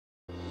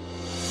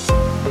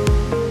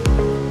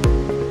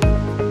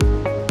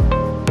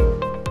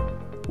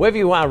Wherever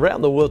you are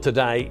around the world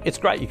today, it's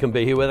great you can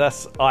be here with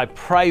us. I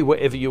pray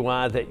wherever you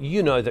are that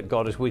you know that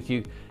God is with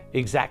you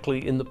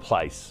exactly in the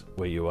place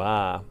where you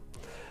are.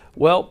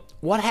 Well,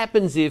 what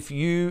happens if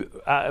you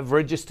have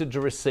registered to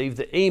receive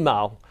the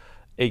email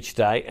each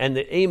day and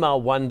the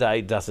email one day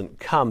doesn't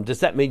come?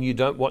 Does that mean you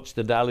don't watch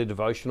the daily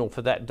devotional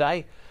for that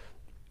day?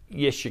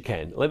 Yes, you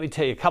can. Let me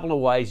tell you a couple of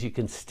ways you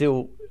can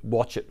still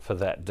watch it for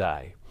that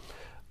day.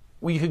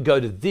 Well, you could go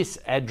to this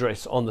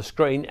address on the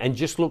screen and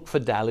just look for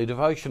daily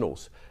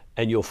devotionals,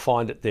 and you'll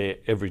find it there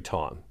every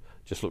time.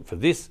 Just look for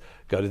this,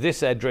 go to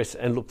this address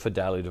and look for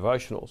daily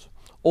devotionals.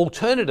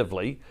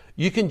 Alternatively,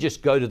 you can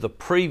just go to the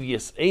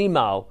previous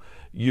email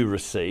you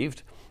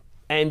received,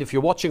 and if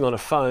you're watching on a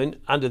phone,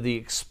 under the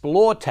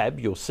Explore tab,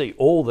 you'll see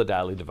all the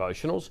daily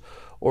devotionals,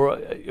 or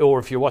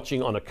if you're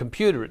watching on a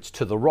computer, it's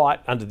to the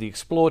right, under the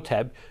Explore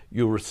tab,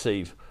 you'll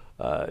receive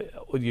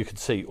you can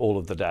see all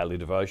of the daily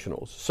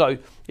devotionals. So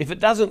if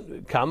it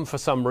doesn't come for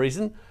some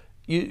reason,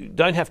 you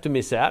don't have to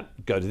miss out.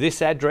 Go to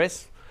this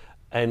address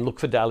and look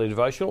for daily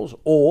devotionals,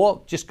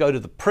 or just go to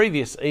the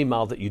previous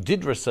email that you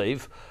did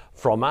receive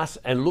from us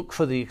and look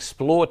for the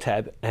Explore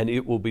tab and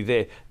it will be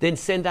there. Then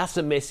send us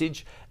a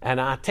message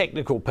and our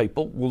technical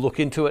people will look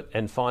into it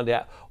and find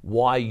out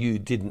why you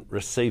didn't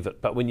receive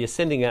it. But when you're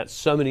sending out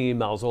so many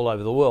emails all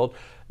over the world,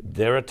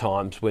 there are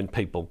times when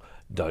people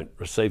don't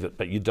receive it,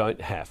 but you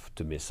don't have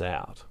to miss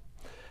out.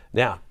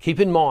 Now, keep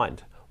in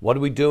mind, what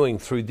are we doing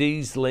through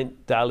these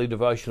Lent daily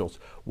devotionals?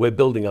 We're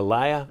building a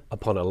layer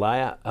upon a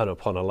layer and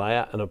upon a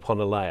layer and upon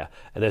a layer.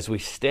 And as we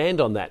stand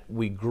on that,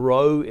 we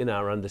grow in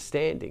our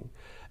understanding.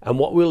 And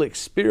what we'll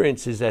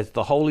experience is as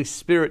the Holy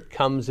Spirit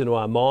comes into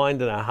our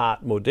mind and our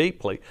heart more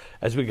deeply,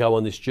 as we go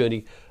on this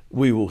journey,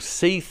 we will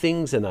see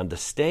things and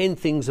understand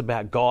things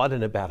about God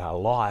and about our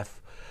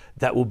life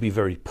that will be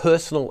very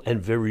personal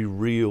and very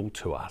real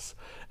to us.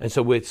 And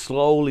so we're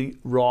slowly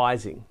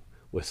rising.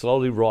 We're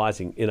slowly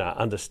rising in our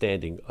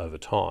understanding over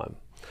time.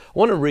 I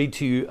want to read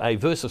to you a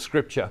verse of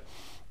scripture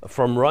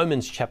from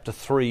Romans chapter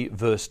 3,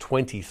 verse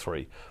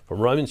 23. From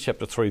Romans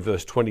chapter 3,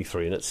 verse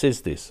 23, and it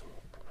says this.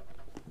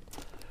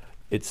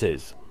 It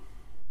says,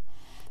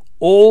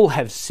 "All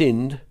have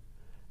sinned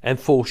and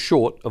fall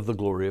short of the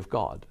glory of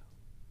God."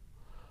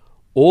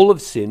 All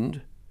have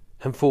sinned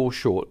and fall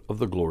short of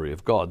the glory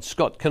of God.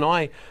 Scott,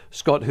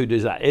 who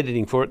does our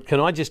editing for it,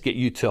 can I just get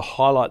you to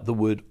highlight the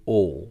word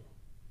all?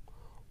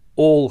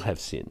 All have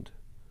sinned.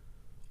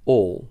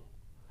 All.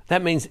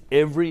 That means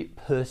every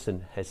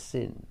person has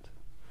sinned.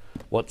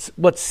 What's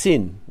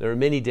sin? There are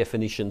many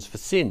definitions for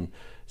sin.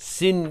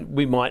 Sin,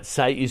 we might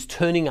say, is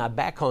turning our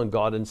back on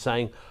God and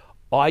saying,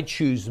 I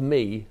choose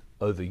me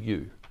over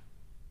you.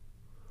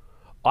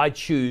 I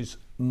choose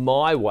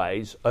my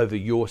ways over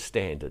your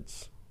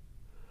standards.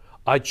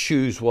 I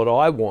choose what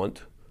I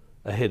want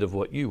ahead of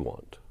what you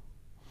want.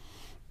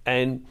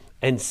 And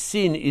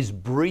sin is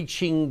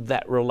breaching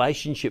that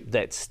relationship,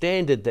 that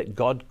standard that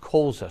God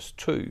calls us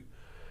to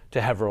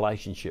have a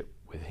relationship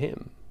with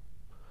Him.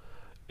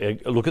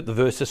 Look at the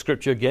verse of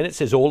Scripture again. It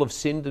says, all have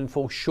sinned and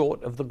fall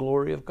short of the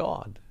glory of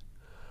God.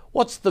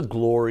 What's the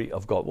glory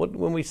of God?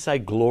 When we say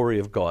glory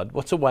of God,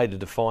 what's a way to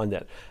define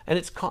that? And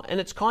it's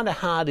kind of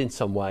hard in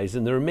some ways,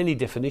 and there are many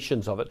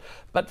definitions of it.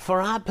 But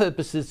for our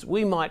purposes,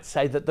 we might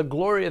say that the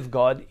glory of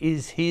God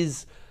is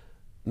His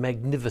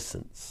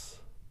magnificence.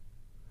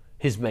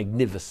 His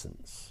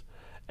magnificence.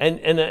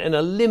 And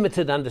a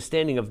limited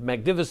understanding of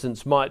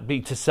magnificence might be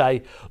to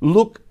say,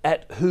 look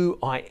at who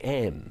I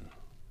am.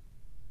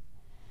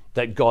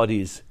 That God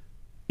is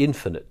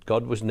infinite.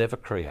 God was never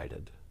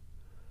created.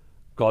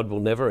 God will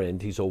never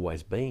end. He's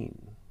always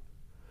been.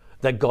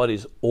 That God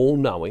is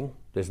all-knowing.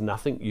 There's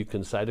nothing you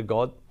can say to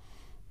God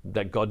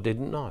that God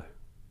didn't know.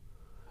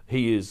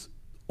 He is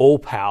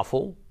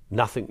all-powerful.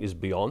 Nothing is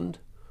beyond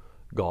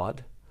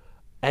God.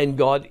 And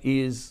God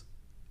is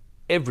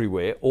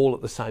everywhere all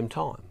at the same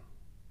time.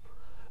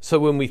 So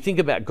when we think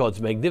about God's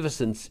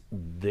magnificence,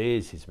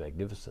 there's His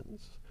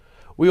magnificence.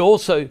 We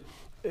also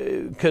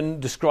can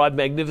describe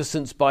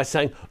magnificence by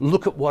saying,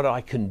 look at what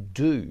I can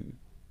do.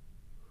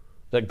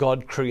 That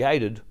God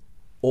created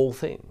all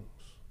things.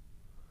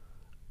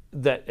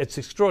 That it's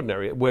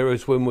extraordinary.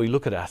 Whereas when we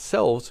look at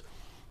ourselves,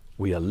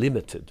 we are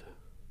limited.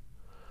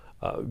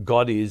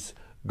 God is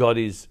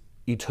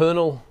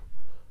eternal.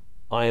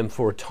 I am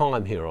for a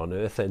time here on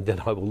earth, and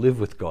then I will live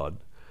with God,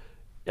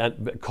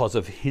 and because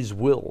of His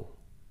will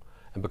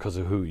and because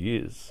of who He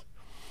is.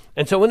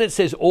 And so when it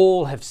says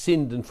all have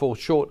sinned and fall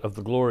short of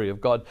the glory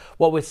of God,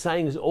 what we're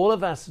saying is all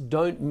of us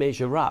don't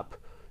measure up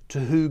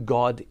to who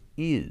God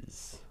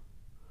is.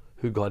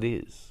 Who God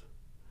is.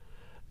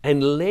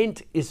 And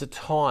Lent is a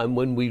time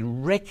when we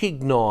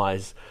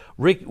recognize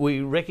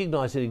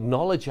and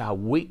acknowledge our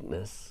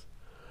weakness.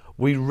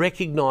 We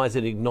recognize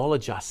and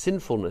acknowledge our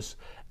sinfulness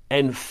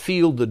and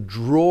feel the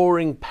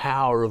drawing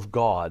power of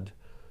God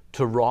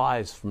to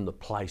rise from the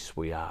place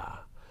we are,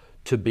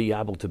 to be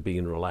able to be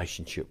in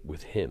relationship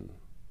with Him.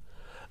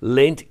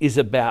 Lent is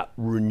about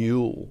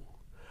renewal.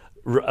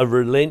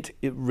 Lent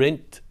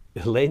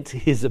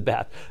is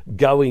about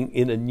going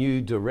in a new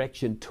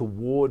direction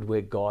toward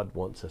where God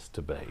wants us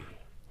to be.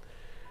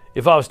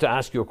 If I was to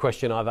ask you a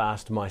question I've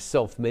asked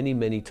myself many,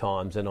 many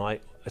times, and I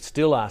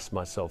still ask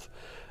myself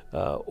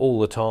all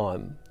the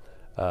time,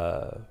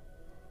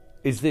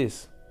 is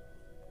this: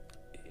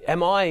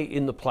 am I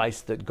in the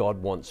place that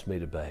God wants me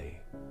to be?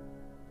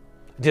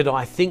 Did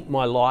I think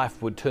my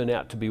life would turn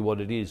out to be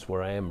what it is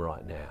where I am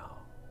right now?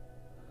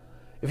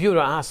 If you were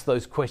to ask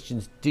those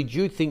questions, did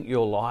you think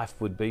your life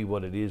would be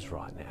what it is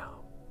right now?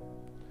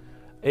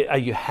 Are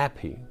you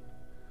happy?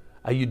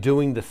 Are you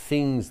doing the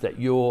things that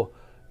you're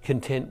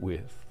content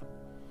with?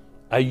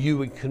 Are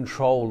you in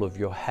control of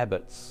your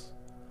habits,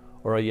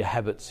 or are your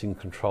habits in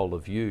control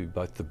of you,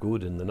 both the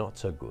good and the not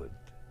so good?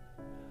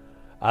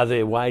 Are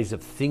there ways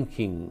of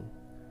thinking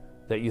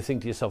that you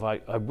think to yourself,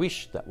 I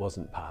wish that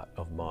wasn't part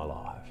of my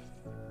life?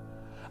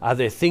 Are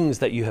there things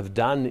that you have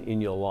done in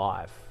your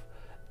life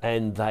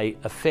and they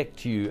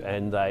affect you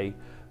and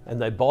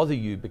they bother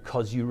you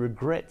because you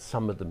regret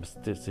some of the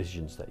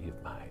decisions that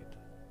you've made?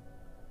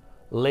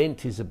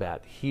 Lent is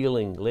about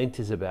healing. Lent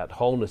is about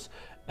wholeness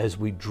as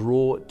we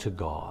draw to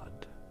God.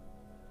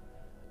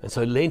 And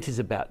so Lent is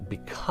about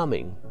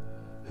becoming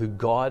who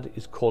God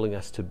is calling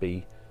us to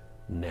be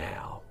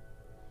now,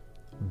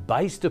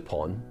 based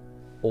upon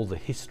all the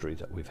history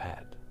that we've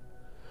had.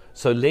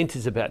 So Lent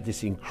is about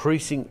this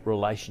increasing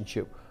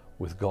relationship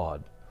with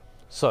God.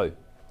 So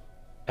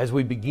as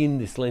we begin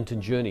this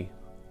Lenten journey,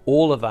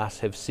 all of us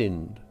have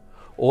sinned.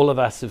 All of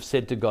us have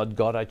said to God,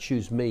 God, I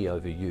choose me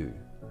over you.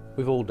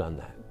 We've all done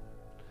that.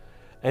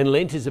 And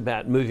Lent is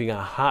about moving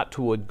our heart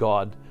toward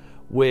God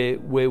where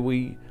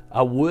we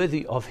are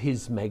worthy of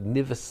His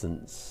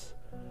magnificence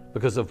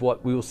because of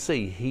what we'll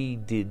see He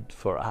did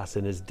for us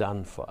and has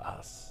done for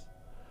us.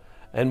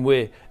 And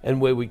where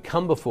we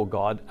come before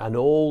God, an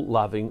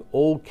all-loving,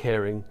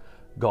 all-caring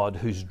God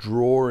who's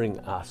drawing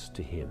us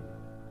to Him,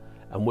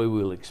 and where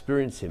we'll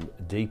experience Him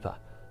deeper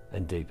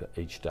and deeper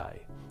each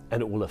day.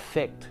 And it will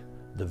affect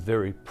the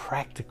very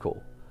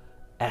practical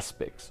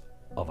aspects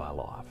of our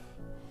life.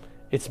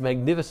 It's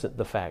magnificent,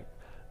 the fact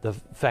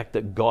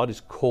that God is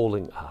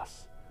calling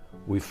us.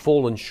 We've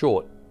fallen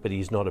short, but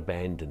He's not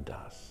abandoned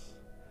us.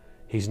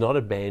 He's not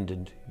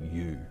abandoned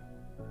you.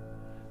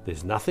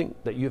 There's nothing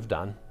that you've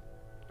done.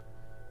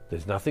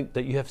 There's nothing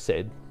that you have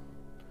said.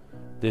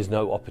 There's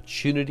no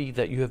opportunity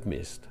that you have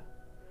missed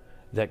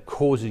that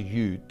causes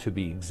you to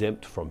be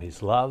exempt from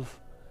His love,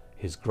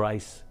 His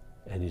grace,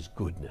 and His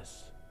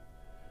goodness.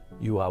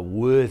 You are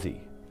worthy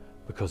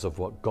because of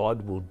what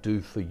God will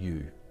do for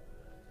you.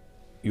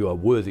 You are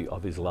worthy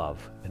of His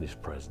love and His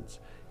presence.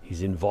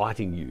 He's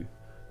inviting you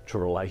to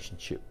a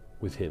relationship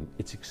with Him.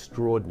 It's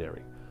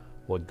extraordinary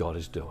what God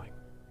is doing.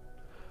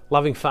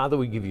 Loving Father,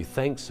 we give you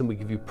thanks and we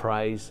give you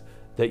praise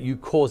that you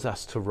cause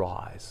us to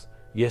rise.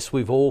 Yes,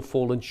 we've all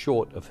fallen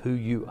short of who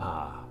you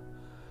are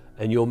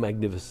and your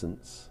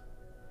magnificence,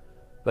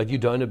 but you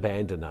don't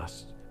abandon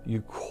us.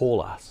 You call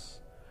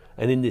us.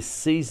 And in this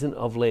season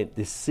of Lent,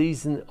 this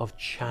season of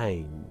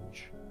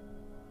change,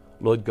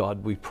 Lord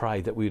God, we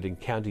pray that we would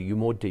encounter you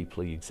more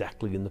deeply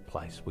exactly in the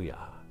place we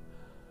are.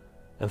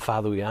 And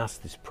Father, we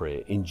ask this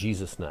prayer in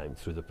Jesus' name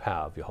through the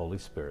power of your Holy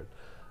Spirit.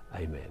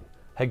 Amen.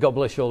 Hey, God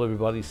bless you all,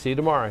 everybody. See you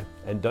tomorrow.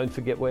 And don't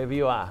forget, wherever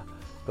you are,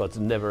 God's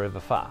never ever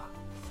far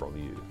from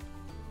you.